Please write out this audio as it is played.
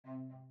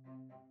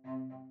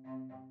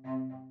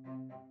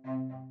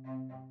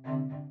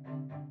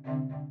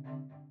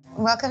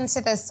Welcome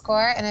to the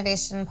SCORE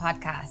Innovation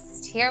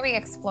Podcast. Here we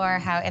explore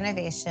how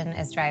innovation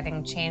is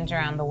driving change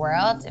around the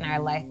world in our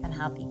life and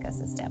health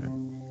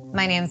ecosystem.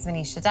 My name is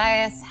Manisha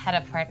Dias, Head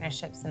of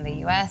Partnerships in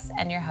the US,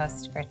 and your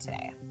host for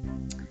today.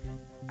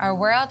 Our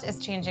world is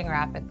changing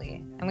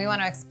rapidly, and we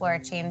want to explore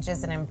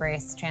changes and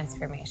embrace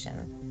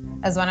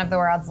transformation. As one of the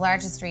world's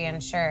largest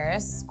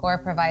reinsurers, SCORE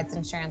provides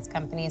insurance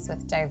companies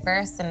with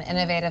diverse and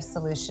innovative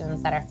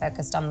solutions that are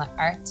focused on the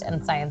art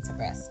and science of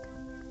risk.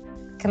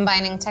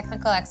 Combining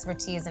technical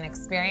expertise and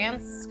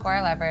experience,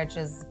 SCORE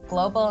leverages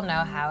global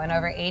know-how in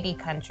over 80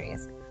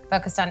 countries,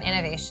 focused on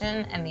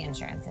innovation and the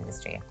insurance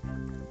industry.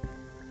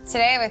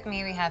 Today with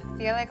me, we have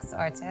Felix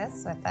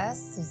Ortiz with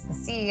us, who's the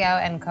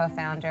CEO and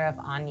co-founder of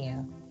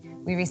OnYou.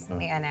 We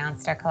recently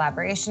announced our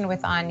collaboration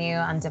with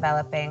OnYou on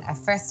developing a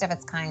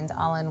first-of-its-kind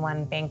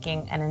all-in-one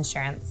banking and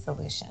insurance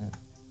solution.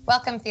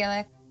 Welcome,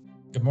 Felix.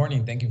 Good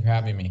morning. Thank you for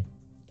having me.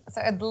 So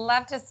I'd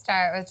love to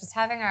start with just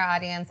having our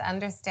audience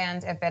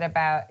understand a bit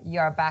about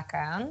your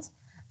background,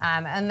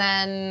 and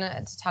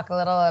then to talk a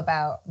little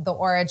about the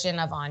origin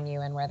of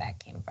OnYou and where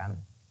that came from.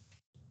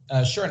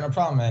 Sure, no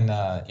problem. And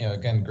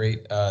again,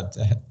 great.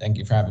 Thank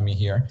you for having me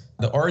here.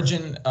 The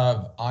origin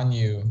of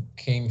OnYou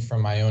came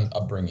from my own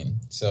upbringing.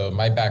 So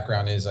my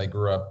background is I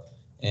grew up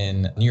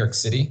in New York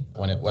City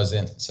when it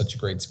wasn't such a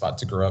great spot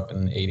to grow up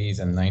in the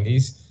 80s and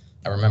 90s.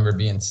 I remember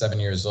being 7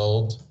 years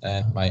old,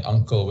 and my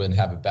uncle would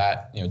have a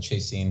bat,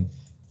 chasing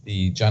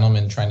the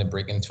gentleman trying to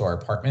break into our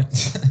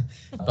apartment.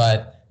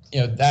 But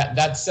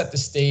that set the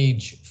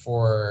stage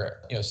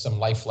for some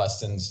life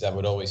lessons that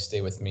would always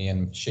stay with me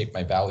and shape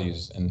my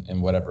values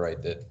in whatever I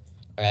did.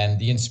 And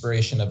the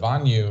inspiration of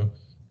OnYou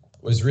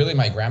was really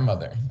my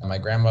grandmother. My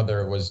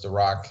grandmother was the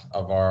rock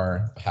of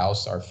our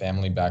house, our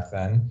family back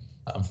then.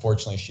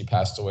 Unfortunately, she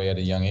passed away at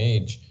a young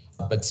age.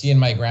 But seeing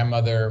my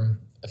grandmother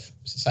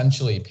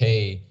essentially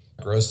pay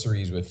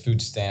groceries with food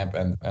stamp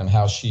and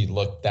how she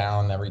looked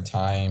down every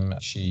time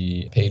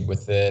she paid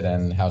with it,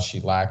 and how she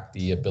lacked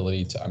the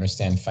ability to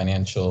understand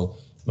financial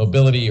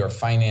mobility or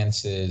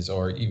finances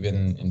or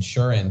even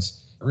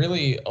insurance,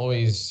 really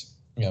always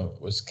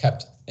was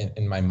kept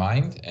in my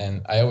mind.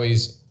 And I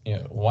always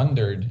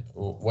wondered,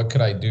 what could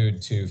I do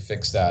to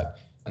fix that,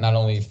 not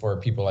only for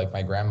people like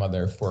my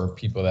grandmother, for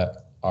people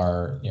that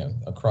are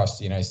across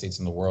the United States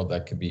and the world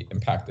that could be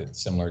impacted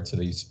similar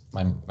to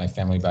my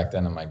family back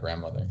then and my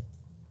grandmother.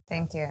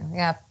 Thank you.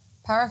 Yeah,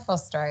 powerful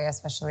story,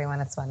 especially when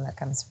it's one that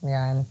comes from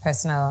your own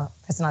personal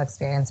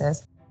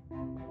experiences.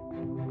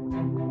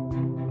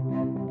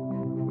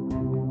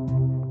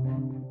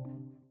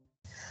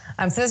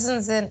 So this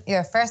isn't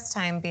your first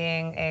time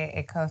being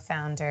a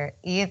co-founder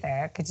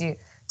either. Could you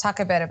talk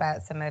a bit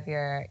about some of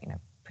your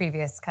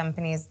previous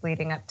companies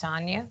leading up to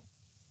OnYou?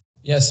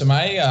 Yeah, so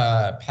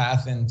my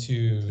path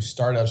into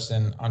startups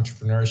and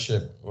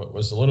entrepreneurship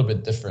was a little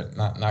bit different.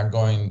 Not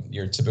going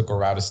your typical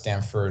route of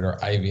Stanford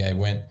or Ivy. I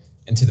went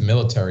into the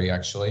military,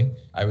 actually.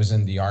 I was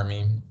in the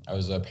Army. I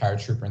was a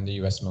paratrooper in the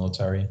U.S.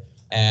 military.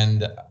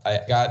 And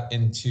I got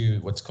into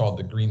what's called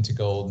the Green to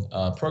Gold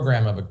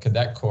program of a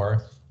cadet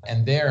corps.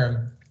 And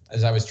there,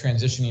 as I was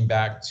transitioning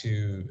back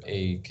to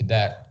a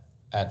cadet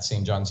at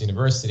St. John's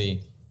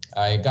University,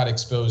 I got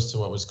exposed to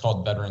what was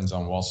called Veterans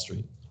on Wall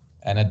Street.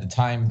 And at the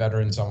time,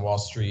 Veterans on Wall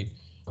Street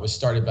was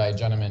started by a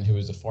gentleman who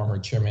was the former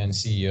chairman and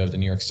CEO of the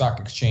New York Stock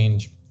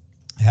Exchange,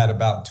 had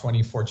about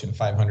 20 Fortune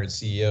 500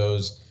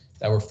 CEOs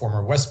that were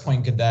former West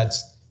Point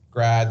cadets,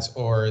 grads,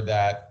 or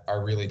that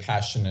are really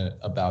passionate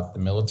about the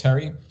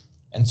military.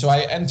 And so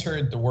I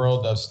entered the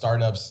world of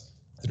startups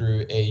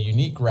through a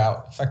unique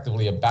route,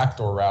 effectively a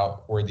backdoor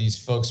route, where these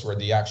folks were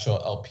the actual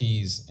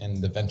LPs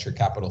in the venture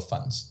capital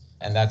funds.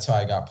 And that's how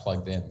I got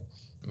plugged in.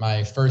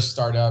 My first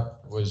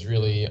startup was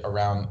really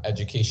around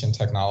education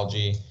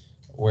technology,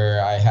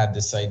 where I had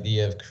this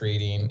idea of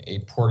creating a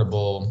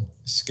portable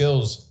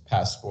skills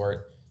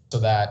passport so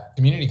that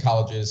community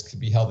colleges could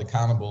be held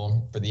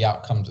accountable for the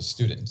outcomes of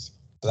students.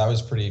 So that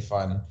was pretty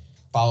fun.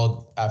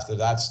 Followed after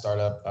that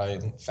startup, I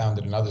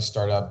founded another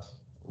startup,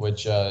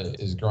 which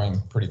is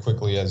growing pretty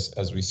quickly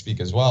as we speak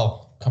as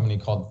well, a company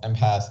called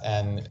Empath.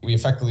 And we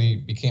effectively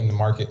became the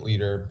market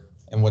leader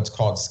in what's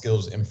called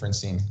skills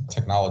inferencing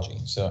technology.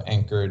 So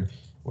anchored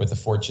with a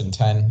Fortune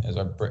 10 as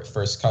our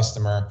first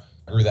customer,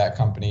 grew that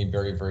company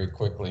very, very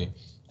quickly.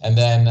 And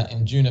then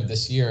in June of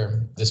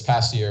this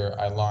past year,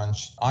 I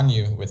launched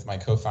OnYou with my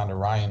co-founder,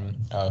 Ryan,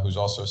 who's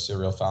also a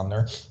serial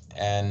founder.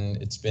 And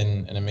it's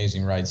been an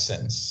amazing ride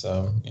since.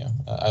 So,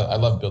 I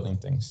love building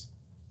things.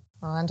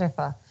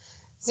 Wonderful.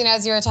 So,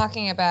 as you were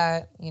talking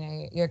about,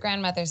 your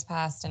grandmother's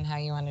past and how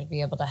you wanted to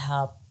be able to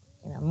help,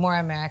 more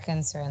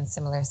Americans who are in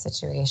similar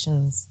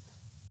situations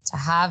to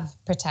have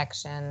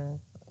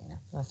protection,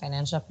 from a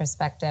financial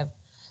perspective.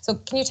 So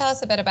can you tell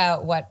us a bit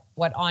about what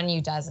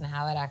OnYou does and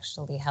how it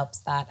actually helps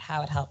that,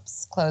 how it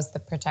helps close the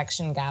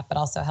protection gap, but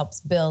also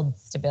helps build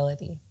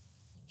stability?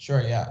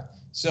 Sure, yeah.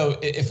 So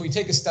if we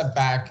take a step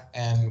back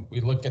and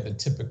we look at the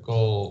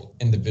typical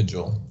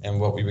individual and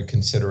what we would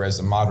consider as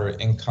a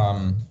moderate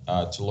income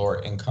to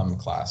lower income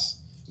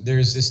class,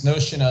 there's this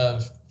notion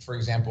of, for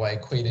example, I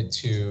equate it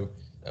to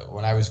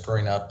when I was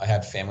growing up, I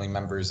had family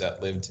members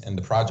that lived in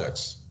the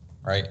projects,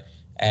 right?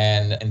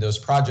 And in those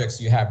projects,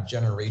 you have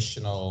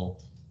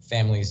generational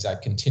families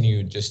that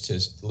continue just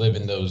to live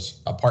in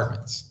those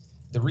apartments.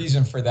 The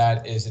reason for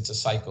that is it's a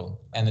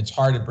cycle, and it's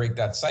hard to break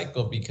that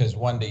cycle because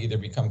one, they either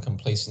become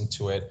complacent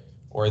to it,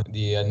 or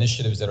the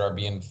initiatives that are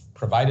being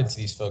provided to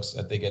these folks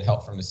that they get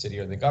help from the city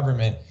or the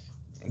government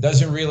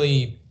doesn't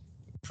really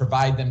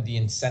provide them the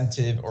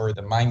incentive or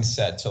the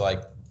mindset to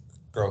like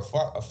grow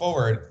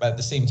forward. But at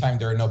the same time,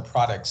 there are no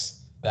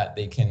products that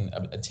they can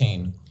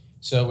attain.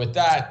 So with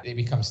that, they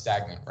become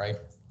stagnant, right?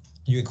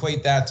 You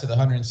equate that to the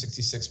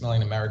 166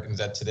 million Americans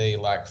that today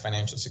lack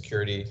financial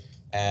security.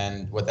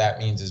 And what that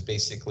means is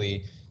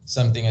basically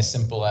something as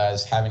simple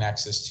as having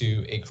access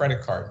to a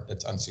credit card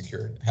that's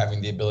unsecured, having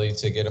the ability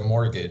to get a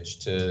mortgage,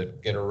 to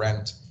get to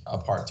rent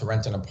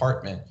an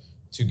apartment,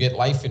 to get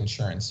life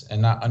insurance,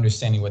 and not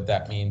understanding what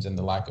that means and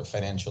the lack of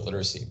financial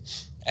literacy.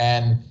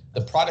 And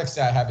the products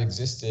that have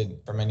existed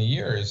for many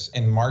years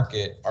in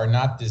market are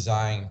not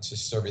designed to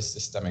service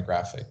this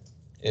demographic.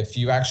 If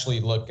you actually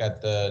look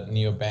at the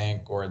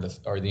neobank or the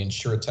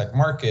insurtech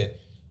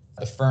market,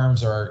 the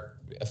firms are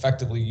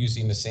effectively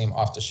using the same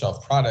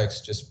off-the-shelf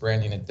products, just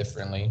branding it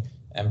differently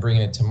and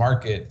bringing it to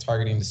market,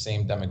 targeting the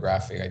same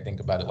demographic. I think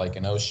about it like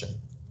an ocean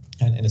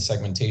and in a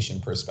segmentation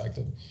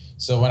perspective.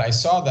 So when I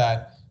saw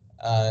that,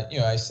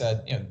 I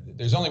said,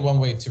 there's only one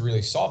way to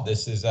really solve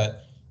this, is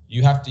that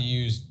you have to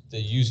use the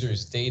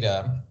user's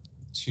data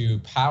to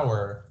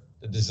power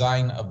the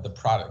design of the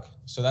product.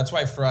 So that's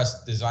why for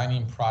us,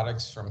 designing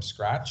products from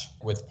scratch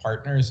with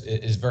partners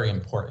is very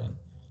important,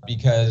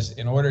 because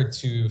in order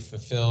to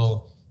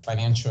fulfill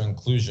financial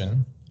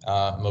inclusion,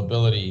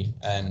 mobility,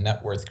 and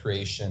net worth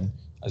creation,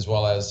 as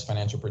well as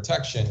financial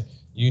protection,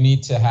 you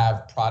need to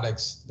have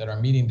products that are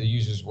meeting the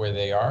users where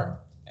they are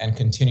and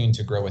continuing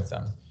to grow with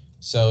them.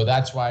 So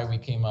that's why we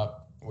came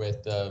up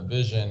with the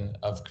vision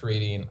of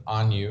creating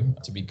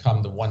OnYou to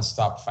become the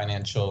one-stop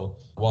financial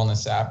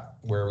wellness app,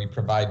 where we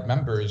provide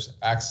members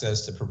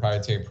access to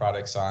proprietary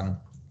products on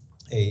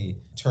a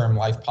term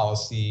life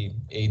policy,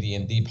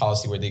 AD&D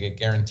policy, where they get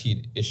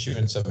guaranteed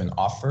issuance of an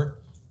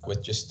offer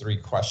with just 3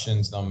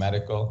 questions, no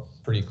medical.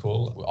 Pretty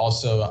cool.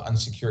 Also, an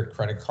unsecured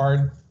credit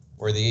card,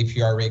 where the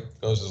APR rate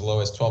goes as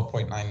low as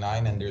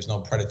 12.99, and there's no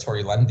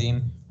predatory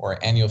lending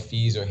or annual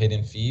fees or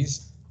hidden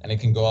fees. And it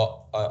can go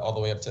all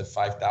the way up to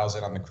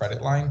 5,000 on the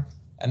credit line.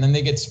 And then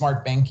they get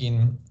smart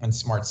banking and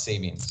smart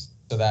savings,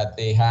 so that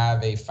they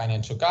have a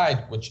financial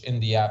guide, which in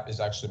the app is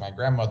actually my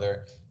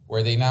grandmother,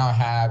 where they now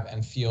have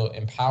and feel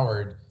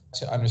empowered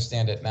to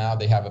understand it. Now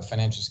they have a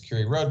financial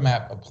security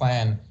roadmap, a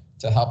plan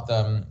to help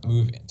them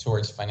move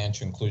towards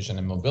financial inclusion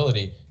and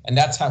mobility. And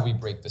that's how we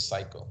break the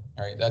cycle,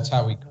 right? That's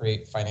how we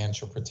create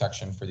financial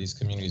protection for these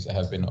communities that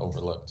have been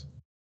overlooked.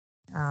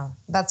 Oh,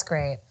 that's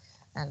great.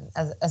 And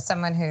as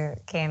someone who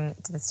came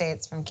to the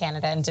States from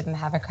Canada and didn't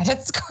have a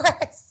credit score,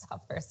 I saw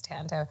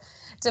firsthand how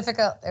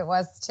difficult it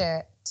was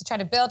to try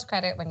to build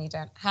credit when you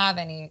don't have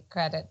any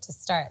credit to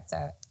start.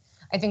 So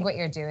I think what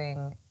you're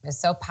doing is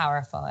so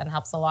powerful and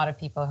helps a lot of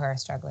people who are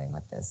struggling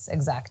with this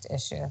exact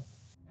issue.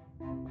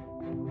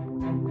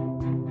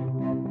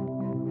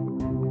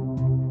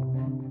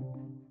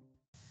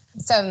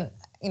 So,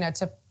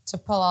 to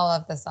pull all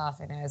of this off,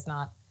 it's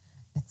not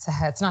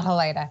a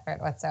light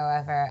effort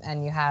whatsoever.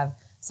 And you have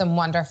some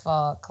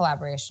wonderful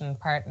collaboration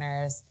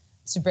partners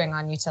to bring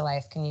OnYou to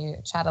life. Can you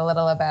chat a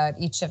little about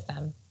each of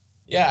them?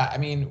 Yeah, I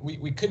mean, we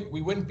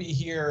wouldn't be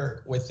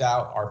here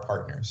without our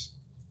partners.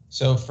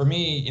 So for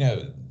me,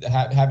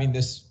 having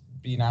this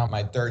be now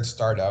my 3rd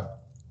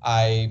startup,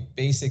 I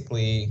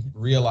basically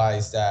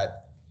realized that,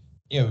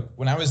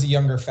 when I was a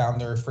younger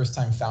founder,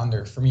 first-time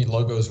founder, for me,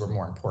 logos were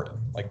more important.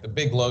 Like the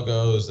big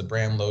logos, the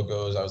brand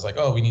logos, I was like,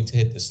 oh, we need to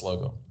hit this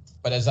logo.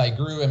 But as I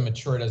grew and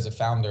matured as a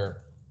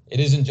founder, it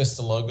isn't just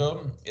the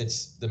logo,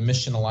 it's the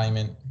mission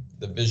alignment,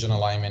 the vision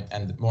alignment,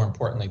 and more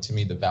importantly to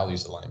me, the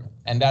values alignment.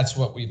 And that's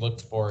what we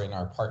looked for in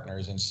our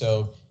partners. And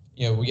so,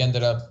 we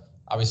ended up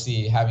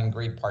obviously having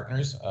great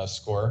partners,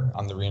 SCOR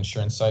on the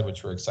reinsurance side,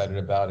 which we're excited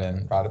about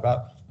and proud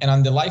about. And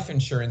on the life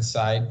insurance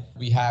side,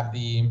 we have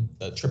the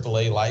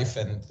AAA Life,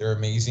 and they're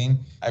amazing.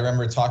 I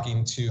remember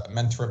talking to a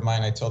mentor of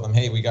mine. I told him,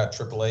 hey, we got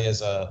AAA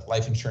as a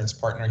life insurance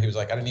partner. He was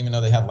like, I didn't even know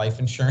they had life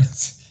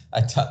insurance.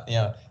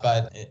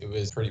 But it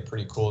was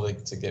pretty cool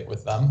to get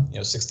with them,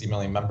 60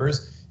 million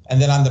members.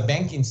 And then on the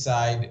banking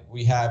side,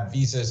 we have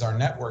Visa as our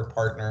network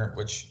partner,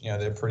 which,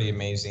 they're pretty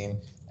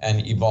amazing,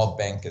 and Evolve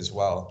Bank as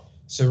well.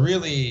 So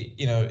really,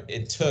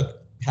 it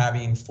took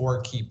having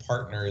 4 key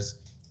partners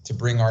to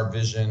bring our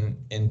vision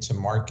into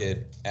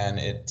market and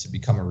it to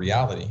become a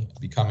reality,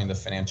 becoming the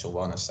financial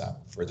wellness app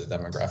for the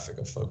demographic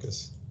of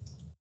focus.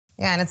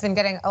 Yeah, and it's been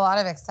getting a lot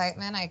of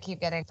excitement. I keep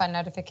getting fun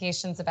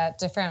notifications about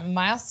different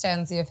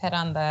milestones you've hit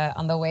on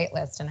the wait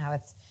list and how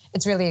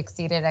it's really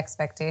exceeded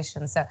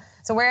expectations.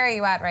 So where are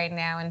you at right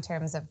now in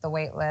terms of the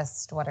wait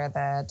list? What are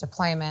the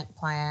deployment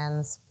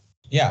plans?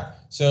 Yeah,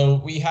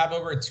 so we have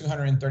over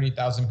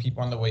 230,000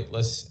 people on the wait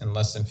list in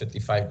less than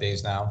 55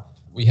 days now.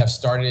 We have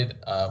started,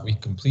 we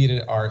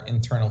completed our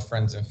internal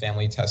friends and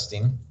family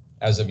testing,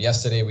 As of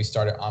yesterday, we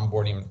started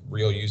onboarding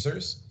real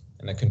users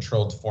in a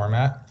controlled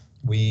format.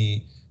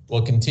 We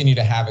will continue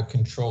to have a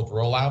controlled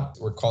rollout.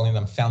 We're calling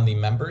them founding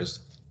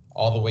members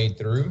all the way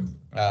through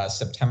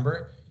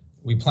September.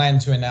 We plan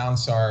to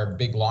announce our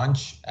big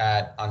launch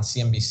on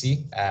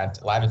CNBC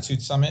at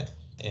Latitude Summit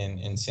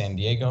in San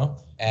Diego.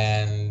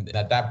 And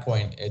at that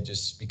point, it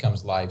just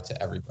becomes live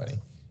to everybody.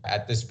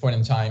 At this point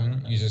in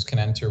time, users can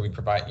enter, we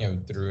provide,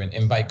 through an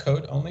invite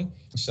code only.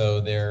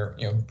 So they're,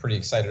 pretty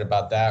excited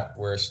about that.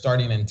 We're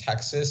starting in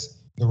Texas,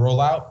 the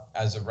rollout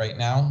as of right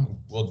now.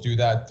 We'll do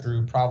that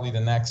through probably the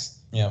next,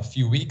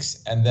 few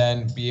weeks, and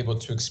then be able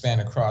to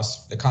expand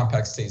across the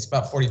compact states,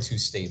 about 42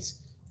 states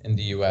in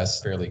the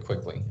US fairly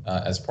quickly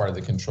as part of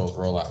the controlled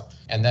rollout.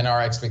 And then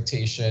our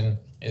expectation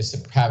is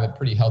to have a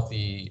pretty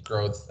healthy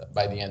growth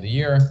by the end of the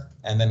year,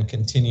 and then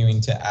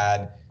continuing to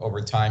add over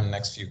time, the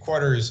next few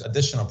quarters,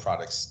 additional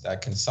products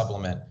that can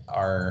supplement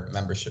our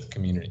membership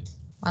community.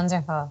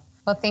 Wonderful.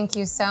 Well, thank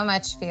you so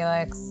much,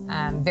 Felix.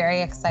 I'm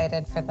very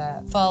excited for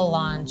the full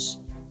launch.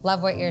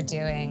 Love what you're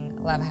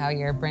doing. Love how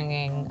you're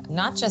bringing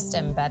not just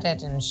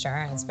embedded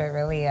insurance, but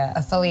really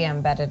a fully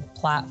embedded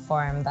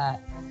platform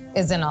that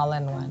is an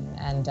all-in-one.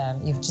 And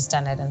you've just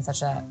done it in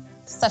such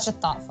a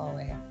thoughtful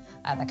way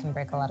that can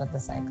break a lot of the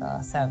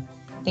cycle. So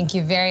thank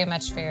you very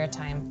much for your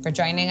time, for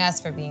joining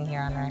us, for being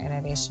here on our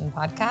Innovation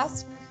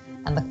podcast,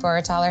 and look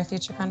forward to all our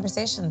future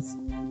conversations.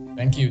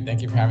 Thank you.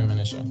 Thank you for having me on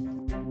the show.